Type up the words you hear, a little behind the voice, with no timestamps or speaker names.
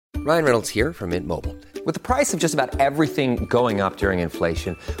Ryan Reynolds here from Mint Mobile. With the price of just about everything going up during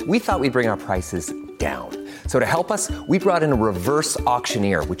inflation, we thought we'd bring our prices down. So to help us, we brought in a reverse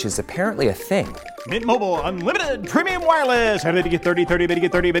auctioneer, which is apparently a thing. Mint Mobile Unlimited Premium Wireless. How to get 30, 30, bit to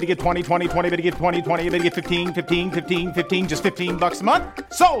get 30, bit to get 20, 20, 20, bit to get 20, 20, bit to get 15, 15, 15, 15, just $15 a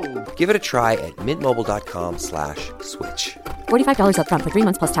month? Sold! Give it a try at mintmobile.com/switch. $45 up front for 3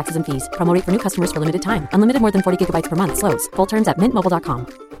 months plus taxes and fees. Promo rate for new customers for limited time. Unlimited more than 40 gigabytes per month. Slows full terms at mintmobile.com.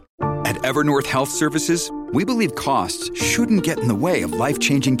 At Evernorth Health Services, we believe costs shouldn't get in the way of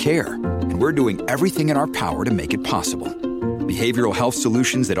life-changing care, and we're doing everything in our power to make it possible. Behavioral health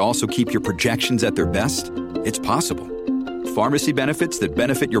solutions that also keep your projections at their best? It's possible. Pharmacy benefits that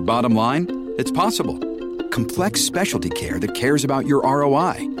benefit your bottom line? It's possible. Complex specialty care that cares about your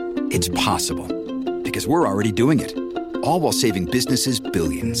ROI? It's possible. Because we're already doing it. All while saving businesses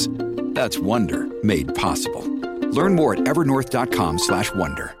billions. That's Wonder made possible. Learn more at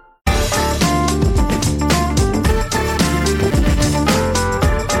evernorth.com/wonder.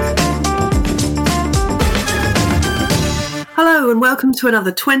 Hello and welcome to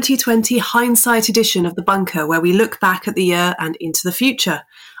another 2020 Hindsight edition of The Bunker, where we look back at the year and into the future.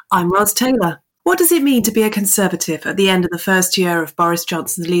 I'm Ros Taylor. What does it mean to be a Conservative at the end of the first year of Boris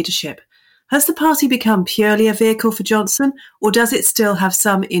Johnson's leadership? Has the party become purely a vehicle for Johnson, or does it still have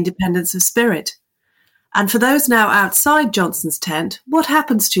some independence of spirit? And for those now outside Johnson's tent, what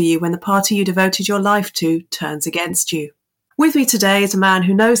happens to you when the party you devoted your life to turns against you? With me today is a man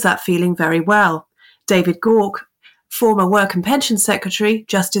who knows that feeling very well, David Gauke, former Work and Pensions Secretary,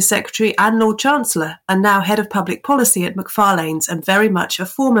 Justice Secretary and Lord Chancellor, and now Head of Public Policy at Macfarlane's and very much a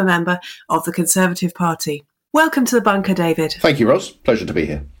former member of the Conservative Party. Welcome to The Bunker, David. Thank you, Ros. Pleasure to be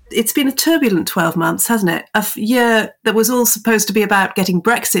here. It's been a turbulent 12 months, hasn't it? A year that was all supposed to be about getting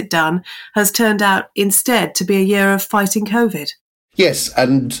Brexit done has turned out instead to be a year of fighting COVID. Yes,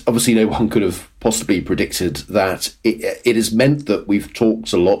 and obviously no one could have possibly predicted that. It has meant that we've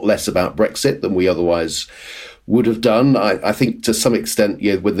talked a lot less about Brexit than we otherwise would have done. I think to some extent,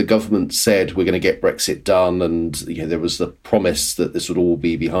 when the government said we're going to get Brexit done and there was the promise that this would all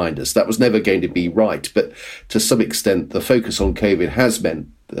be behind us, that was never going to be right. But to some extent, the focus on COVID has meant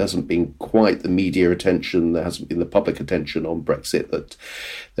there hasn't been quite the media attention, there hasn't been the public attention on Brexit that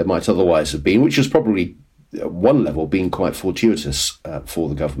there might otherwise have been, which has probably at one level been quite fortuitous for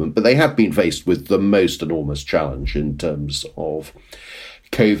the government. But they have been faced with the most enormous challenge in terms of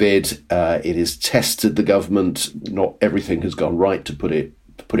COVID. It has tested the government. Not everything has gone right, to put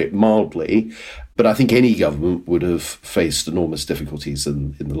it mildly, but I think any government would have faced enormous difficulties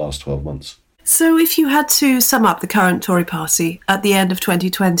in the last 12 months. So if you had to sum up the current Tory party at the end of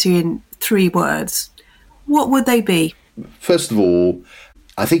 2020 in 3 words, what would they be? First of all,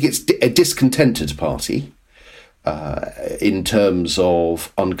 I think it's a discontented party in terms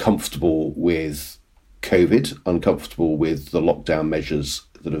of uncomfortable with COVID, uncomfortable with the lockdown measures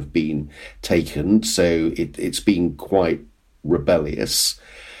that have been taken. So it's been quite rebellious.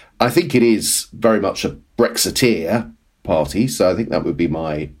 I think it is very much a Brexiteer party. So I think that would be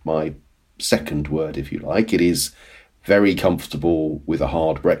my second word, if you like. It is very comfortable with a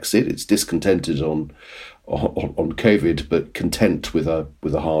hard Brexit. It's discontented on COVID, but content with a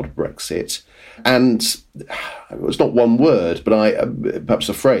hard Brexit. And it's not one word, but perhaps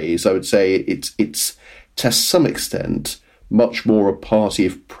a phrase. I would say it's to some extent much more a party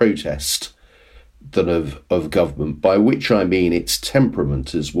of protest than of government, by which I mean its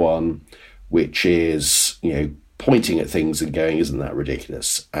temperament is one which is, pointing at things and going, isn't that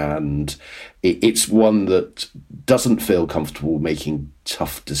ridiculous? And it's one that doesn't feel comfortable making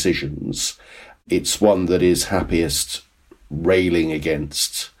tough decisions. It's one that is happiest railing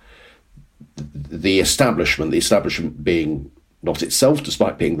against the establishment being not itself,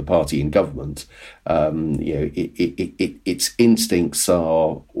 despite being the party in government. Its instincts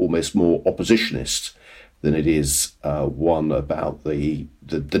are almost more oppositionist than it is one about the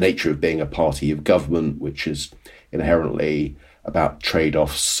nature of being a party of government, which is inherently about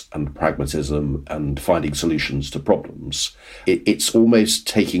trade-offs and pragmatism and finding solutions to problems. It's almost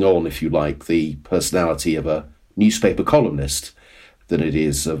taking on, if you like, the personality of a newspaper columnist than it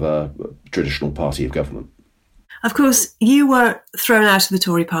is of a traditional party of government. Of course, you were thrown out of the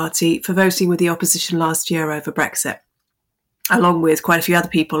Tory party for voting with the opposition last year over Brexit, along with quite a few other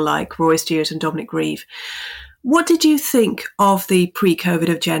people like Roy Stewart and Dominic Grieve. What did you think of the pre-COVID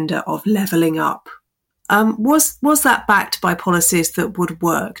agenda of levelling up? Was that backed by policies that would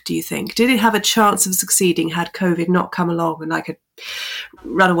work, do you think? Did it have a chance of succeeding had COVID not come along and like a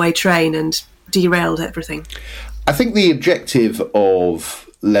runaway train and derailed everything? I think the objective of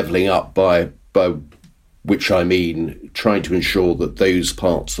levelling up by which I mean trying to ensure that those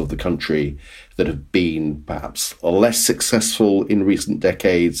parts of the country that have been perhaps less successful in recent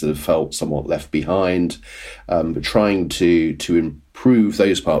decades, that have felt somewhat left behind, but trying to improve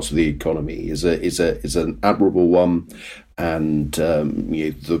those parts of the economy is an admirable one, and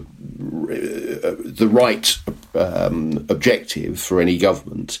the right objective for any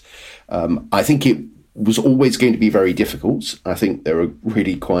government. I think it was always going to be very difficult. I think there are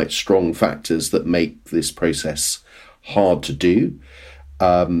really quite strong factors that make this process hard to do.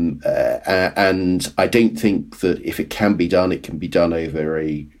 And I don't think that if it can be done, it can be done over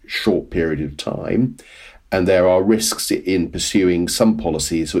a short period of time. And there are risks in pursuing some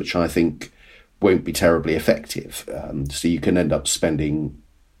policies which I think won't be terribly effective. So you can end up spending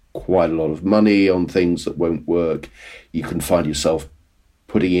quite a lot of money on things that won't work. You can find yourself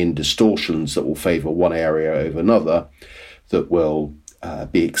putting in distortions that will favour one area over another, that will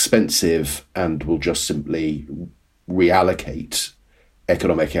be expensive and will just simply reallocate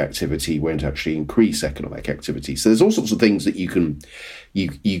economic activity, won't actually increase economic activity. So there's all sorts of things that you can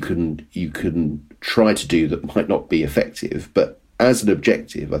try to do that might not be effective, but as an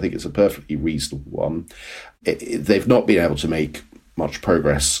objective, I think it's a perfectly reasonable one. They've not been able to make much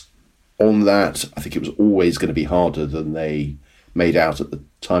progress on that. I think it was always going to be harder than they made out at the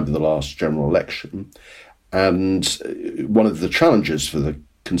time of the last general election. And one of the challenges for the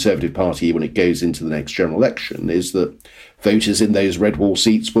Conservative Party when it goes into the next general election is that voters in those red wall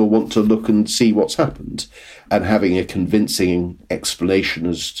seats will want to look and see what's happened, and having a convincing explanation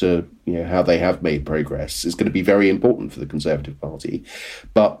as to how they have made progress is going to be very important for the Conservative Party.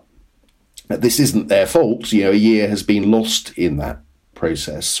 But this isn't their fault. A year has been lost in that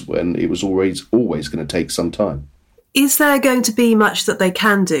process when it was always going to take some time. Is there going to be much that they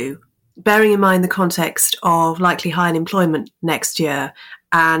can do, bearing in mind the context of likely high unemployment next year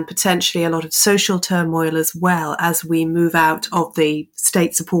and potentially a lot of social turmoil as well as we move out of the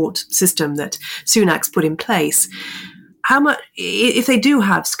state support system that Sunak's put in place? How much, if they do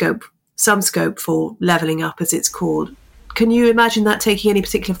have some scope for levelling up, as it's called, can you imagine that taking any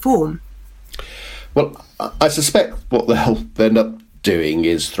particular form? Well, I suspect what they'll end up doing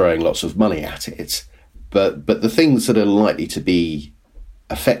is throwing lots of money at it. But the things that are likely to be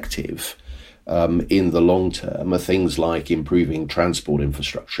effective in the long term are things like improving transport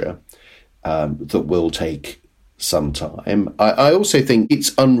infrastructure that will take some time. I also think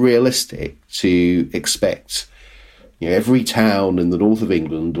it's unrealistic to expect every town in the north of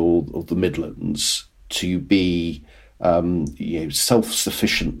England or the Midlands to be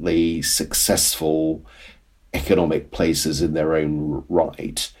self-sufficiently successful economic places in their own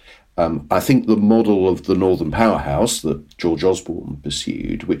right. I think the model of the Northern Powerhouse that George Osborne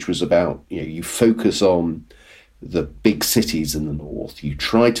pursued, which was about, you focus on the big cities in the north, you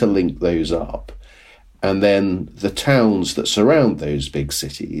try to link those up, and then the towns that surround those big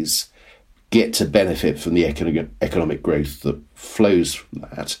cities get to benefit from the economic growth that flows from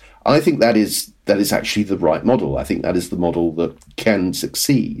that. I think that is actually the right model. I think that is the model that can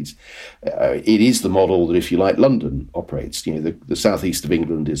succeed. It is the model that, if you like, London operates. The southeast of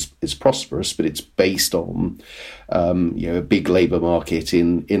England is prosperous, but it's based on a big labour market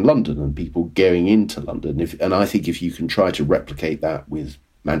in London and people going into London. And I think if you can try to replicate that with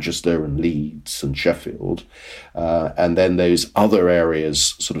Manchester and Leeds and Sheffield, and then those other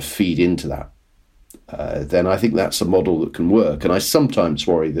areas sort of feed into that, then I think that's a model that can work. And I sometimes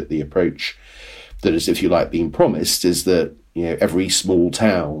worry that the approach that is, if you like, being promised is that every small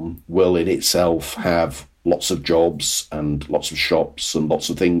town will in itself have lots of jobs and lots of shops and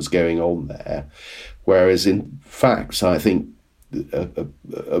lots of things going on there. Whereas in fact, I think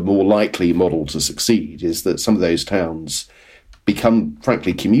a more likely model to succeed is that some of those towns become,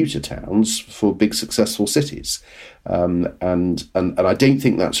 frankly, commuter towns for big successful cities. And I don't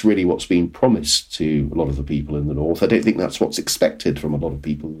think that's really what's being promised to a lot of the people in the north. I don't think that's what's expected from a lot of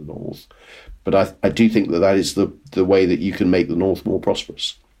people in the north. But I do think that is the way that you can make the north more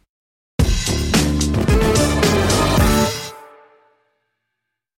prosperous.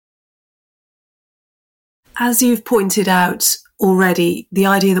 As you've pointed out already, the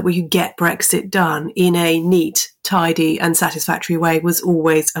idea that we could get Brexit done in a neat, tidy and satisfactory way was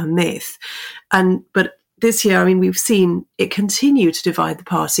always a myth. But this year, we've seen it continue to divide the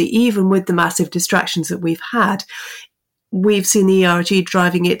party, even with the massive distractions that we've had. We've seen the ERG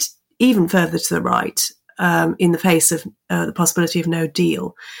driving it even further to the right in the face of the possibility of no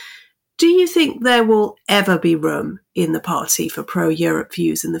deal. Do you think there will ever be room in the party for pro-Europe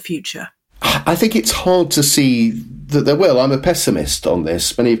views in the future? I think it's hard to see that there will. I'm a pessimist on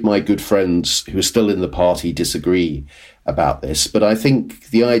this. Many of my good friends who are still in the party disagree about this. But I think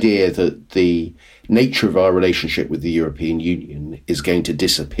the idea that the nature of our relationship with the European Union is going to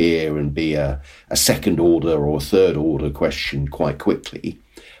disappear and be a second order or a third order question quite quickly,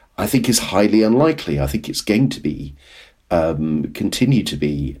 I think is highly unlikely. I think it's going to be continue to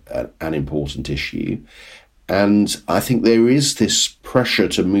be an important issue. And I think there is this pressure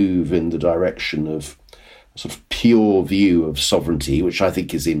to move in the direction of a sort of pure view of sovereignty, which I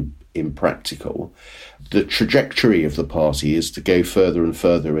think is impractical. The trajectory of the party is to go further and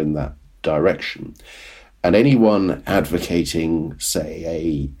further in that direction. And anyone advocating,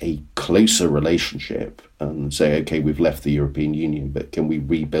 say, a closer relationship and say, OK, we've left the European Union, but can we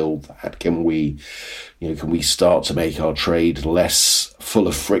rebuild that? Can we start to make our trade less full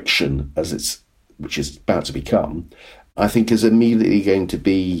of friction which is about to become, I think is immediately going to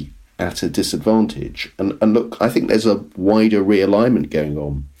be at a disadvantage. And look, I think there's a wider realignment going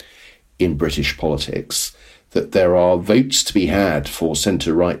on in British politics, that there are votes to be had for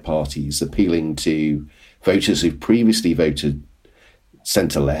centre-right parties appealing to voters who've previously voted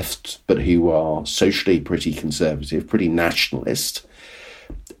centre-left, but who are socially pretty conservative, pretty nationalist.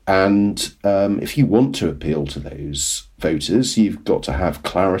 And if you want to appeal to those voters, you've got to have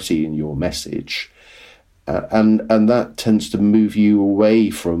clarity in your message. And that tends to move you away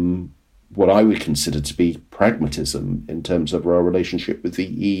from what I would consider to be pragmatism in terms of our relationship with the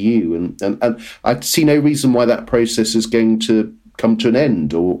EU. And I see no reason why that process is going to come to an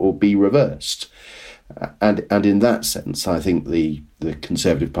end or be reversed. And in that sense, I think the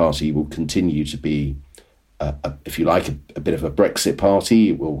Conservative Party will continue to be, if you like, a bit of a Brexit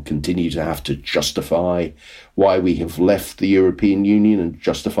party. It will continue to have to justify why we have left the European Union and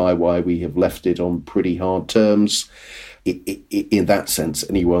justify why we have left it on pretty hard terms. In that sense,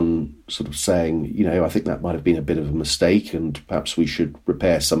 anyone sort of saying, I think that might have been a bit of a mistake and perhaps we should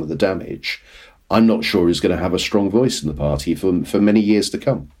repair some of the damage, I'm not sure is going to have a strong voice in the party for many years to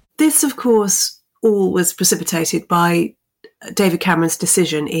come. This, of course, all was precipitated by David Cameron's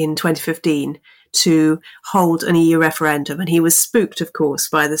decision in 2015 to hold an EU referendum. And he was spooked, of course,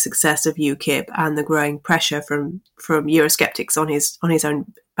 by the success of UKIP and the growing pressure from Eurosceptics on his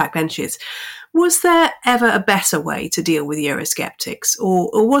own backbenches. Was there ever a better way to deal with Eurosceptics?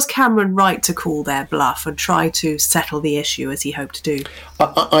 Or was Cameron right to call their bluff and try to settle the issue as he hoped to do?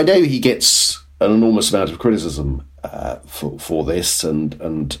 I know he gets an enormous amount of criticism for this, and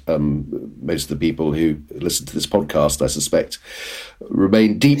most of the people who listen to this podcast, I suspect,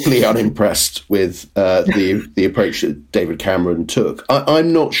 remain deeply unimpressed with the approach that David Cameron took.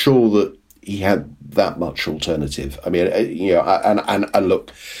 I'm not sure that he had that much alternative. I mean, and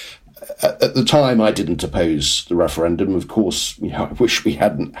look, at the time, I didn't oppose the referendum. Of course, I wish we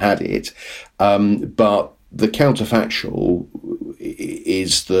hadn't had it, but the counterfactual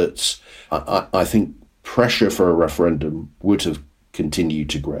is that I think pressure for a referendum would have continued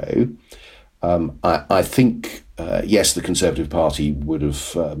to grow. I think, yes, the Conservative Party would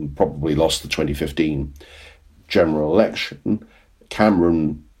have probably lost the 2015 general election.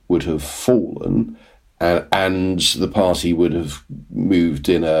 Cameron would have fallen, and the party would have moved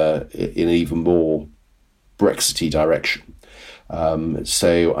in an even more Brexity direction.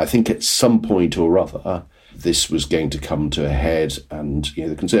 So I think at some point or other, this was going to come to a head, and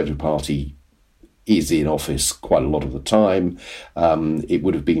the Conservative Party is in office quite a lot of the time. It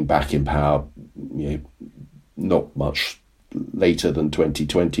would have been back in power, not much later than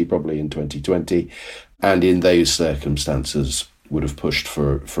 2020, probably in 2020, and in those circumstances would have pushed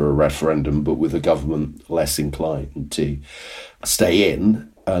for a referendum, but with a government less inclined to stay in.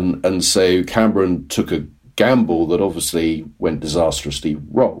 And so Cameron took a gamble that obviously went disastrously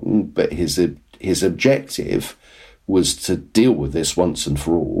wrong, but his objective was to deal with this once and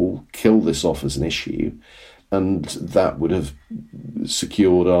for all, kill this off as an issue, and that would have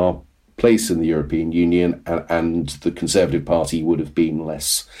secured our place in the European Union, and the Conservative Party would have been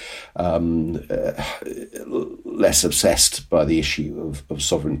less obsessed by the issue of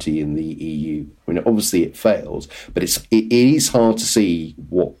sovereignty in the EU. I mean, obviously it failed, but it is hard to see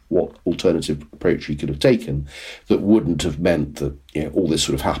what alternative approach he could have taken that wouldn't have meant that all this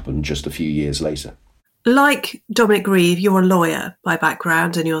would have happened just a few years later. Like Dominic Grieve, you're a lawyer by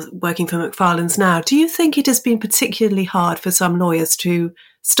background and you're working for Macfarlane's now. Do you think it has been particularly hard for some lawyers to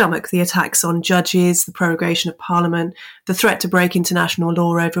stomach the attacks on judges, the prorogation of Parliament, the threat to break international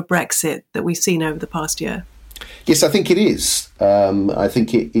law over Brexit that we've seen over the past year? Yes, I think it is. I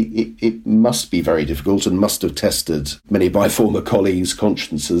think it must be very difficult and must have tested many of my former colleagues'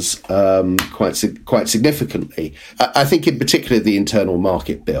 consciences quite significantly. I think in particular the Internal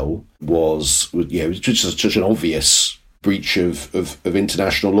Market Bill was just such an obvious breach of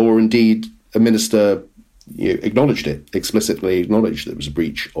international law. Indeed, a minister explicitly acknowledged that it was a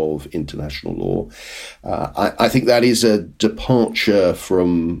breach of international law. I think that is a departure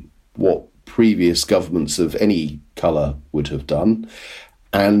from what previous governments of any colour would have done.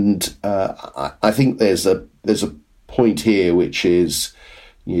 And I think there's a point here which is,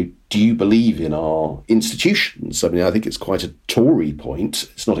 do you believe in our institutions? I mean, I think it's quite a Tory point.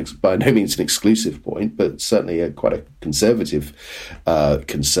 It's not by no means an exclusive point, but certainly quite a conservative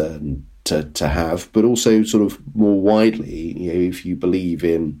concern to have. But also, sort of more widely, if you believe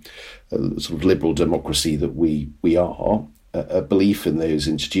in a sort of liberal democracy that we are, a belief in those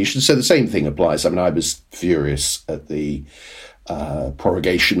institutions. So the same thing applies. I mean, I was furious at the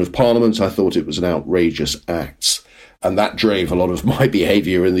prorogation of Parliament. I thought it was an outrageous act. And that drove a lot of my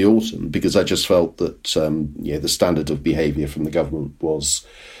behaviour in the autumn, because I just felt that the standard of behaviour from the government was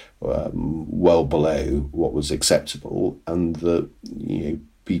well below what was acceptable, and that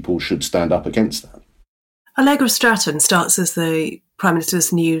people should stand up against that. Allegra Stratton starts as the Prime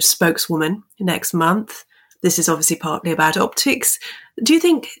Minister's new spokeswoman next month. This is obviously partly about optics. Do you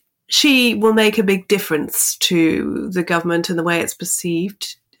think she will make a big difference to the government and the way it's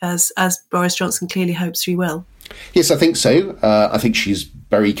perceived, as Boris Johnson clearly hopes she will? Yes, I think so. I think she's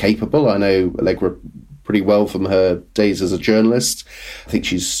very capable. I know Allegra pretty well from her days as a journalist. I think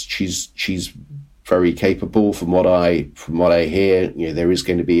she's very capable. From what I hear, there is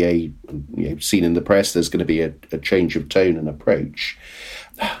going to be seen in the press, there's going to be a change of tone and approach.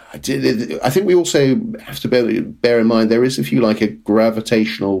 I think we also have to bear in mind there is, if you like, a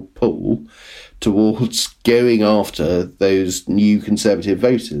gravitational pull towards going after those new Conservative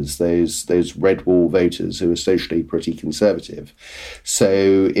voters, those red wall voters who are socially pretty conservative.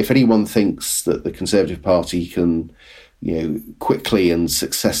 So if anyone thinks that the Conservative Party can, quickly and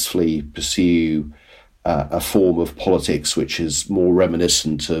successfully pursue a form of politics which is more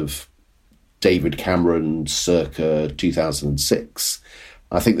reminiscent of David Cameron circa 2006,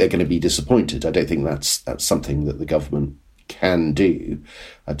 I think they're going to be disappointed. I don't think that's something that the government can do.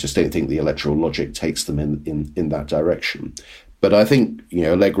 I just don't think the electoral logic takes them in that direction. But I think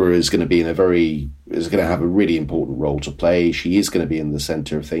Allegra is going to have a really important role to play. She is going to be in the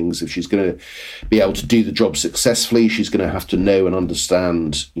centre of things. If she's going to be able to do the job successfully, she's going to have to know and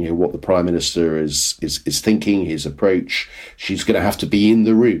understand what the Prime Minister is thinking, his approach. She's going to have to be in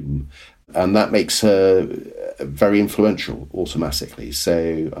the room, and that makes her very influential automatically.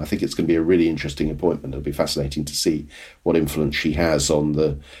 So I think it's going to be a really interesting appointment. It'll be fascinating to see what influence she has on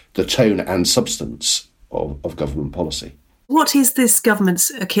the tone and substance of government policy. What is this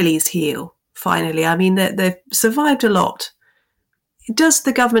government's Achilles heel, finally? I mean, they've survived a lot. Does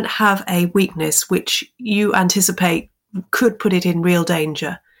the government have a weakness which you anticipate could put it in real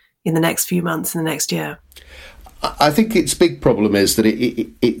danger in the next few months and the next year? I think its big problem is that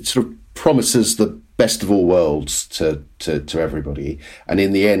it sort of promises the best of all worlds to everybody. And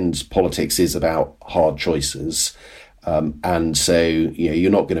in the end, politics is about hard choices. And so, you're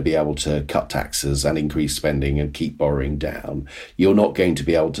not going to be able to cut taxes and increase spending and keep borrowing down. You're not going to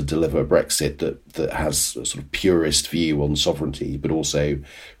be able to deliver a Brexit that has a sort of purist view on sovereignty, but also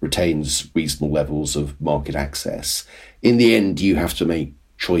retains reasonable levels of market access. In the end, you have to make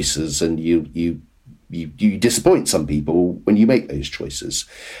choices, and you disappoint some people when you make those choices.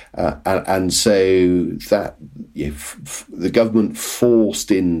 And so that the government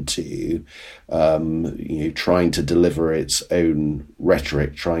forced into trying to deliver its own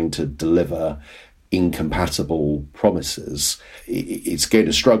rhetoric, trying to deliver incompatible promises, it's going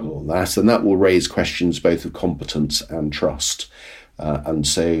to struggle on that, and that will raise questions both of competence and trust. And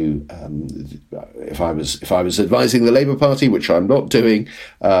so, if I was advising the Labour Party, which I'm not doing,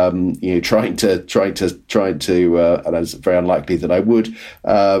 trying to, and it's very unlikely that I would,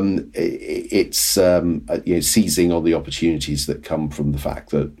 it's seizing on the opportunities that come from the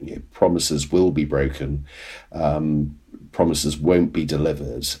fact that promises will be broken, promises won't be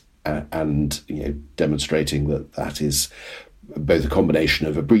delivered, and demonstrating that is both a combination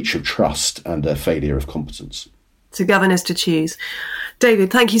of a breach of trust and a failure of competence. To governors to choose.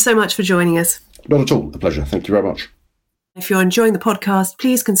 David, thank you so much for joining us. Not at all. A pleasure. Thank you very much. If you're enjoying the podcast,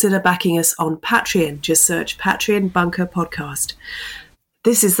 please consider backing us on Patreon. Just search Patreon Bunker Podcast.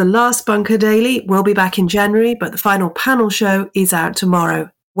 This is the last Bunker Daily. We'll be back in January, but the final panel show is out tomorrow.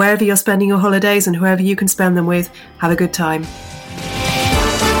 Wherever you're spending your holidays and whoever you can spend them with, have a good time.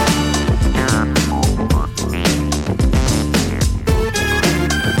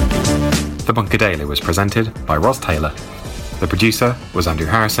 The Bunker Daily was presented by Ros Taylor. The producer was Andrew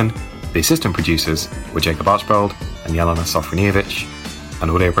Harrison. The assistant producers were Jacob Archbold and Jelena Sofronievich.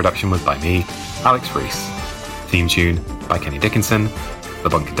 And audio production was by me, Alex Rees. Theme tune by Kenny Dickinson. The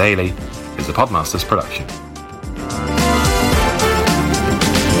Bunker Daily is a Podmasters production.